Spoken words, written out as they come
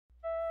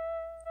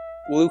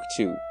Luke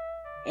 2.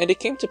 And it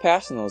came to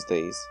pass in those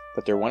days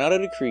that there went out a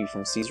decree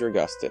from Caesar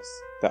Augustus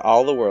that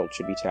all the world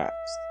should be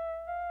taxed.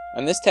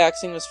 And this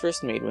taxing was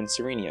first made when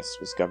Cyrenius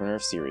was governor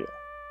of Syria.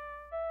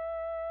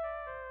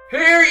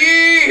 Hear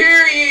ye,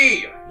 hear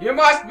ye! You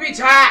must be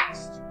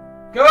taxed!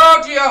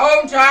 Go to your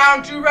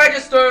hometown to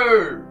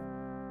register!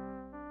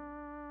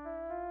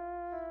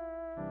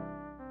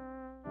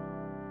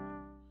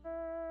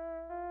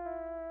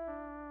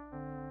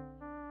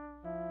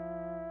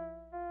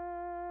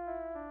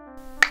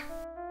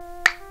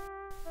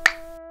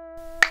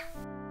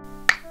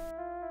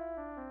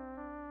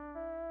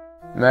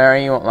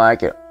 Mary, you won't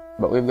like it,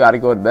 but we've got to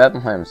go to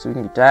Bethlehem so we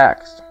can be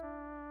taxed.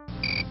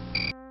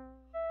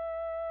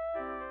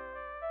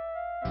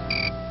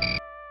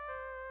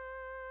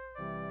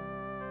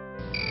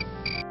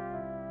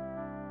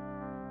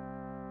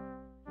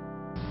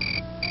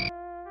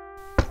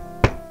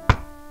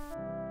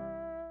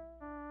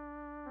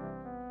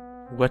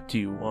 What do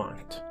you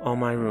want? All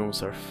my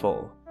rooms are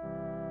full.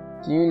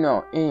 Do you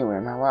know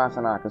anywhere my wife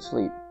and I could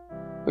sleep?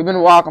 We've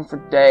been walking for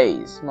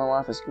days. My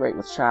wife is great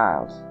with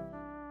child.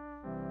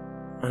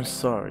 I'm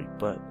sorry,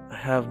 but I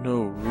have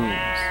no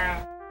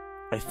rooms.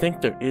 I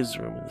think there is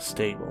room in the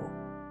stable.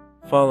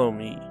 Follow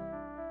me.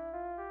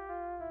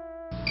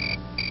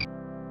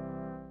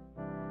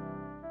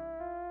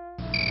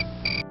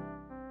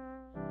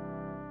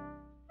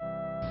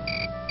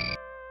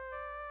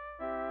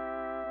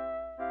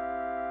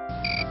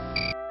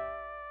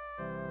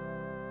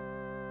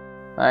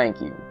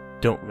 Thank you.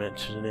 Don't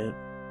mention it.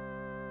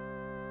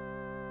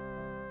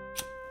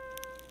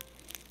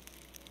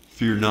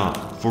 Fear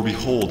not, for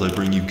behold, I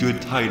bring you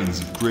good tidings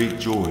of great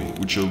joy,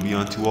 which shall be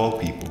unto all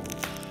people.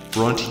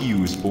 For unto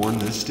you is born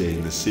this day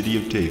in the city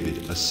of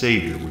David a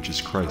Saviour, which is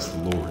Christ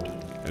the Lord.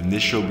 And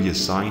this shall be a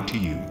sign to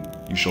you.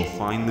 You shall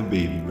find the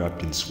baby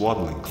wrapped in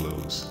swaddling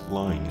clothes,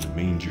 lying in a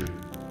manger.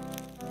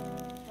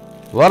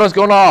 Let us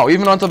go now,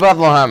 even unto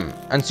Bethlehem,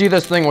 and see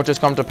this thing which is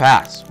come to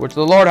pass, which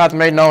the Lord hath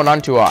made known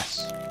unto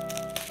us.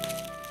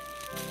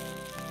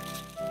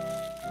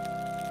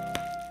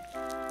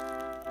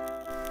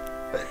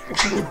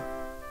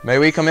 May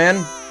we come in?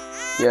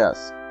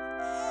 Yes.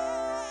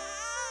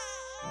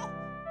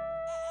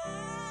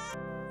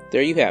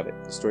 There you have it,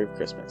 the story of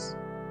Christmas.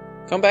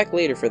 Come back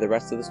later for the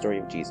rest of the story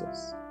of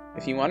Jesus.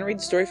 If you want to read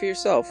the story for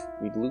yourself,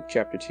 read Luke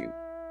chapter 2.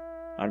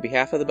 On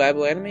behalf of the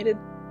Bible Animated,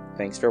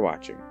 thanks for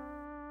watching.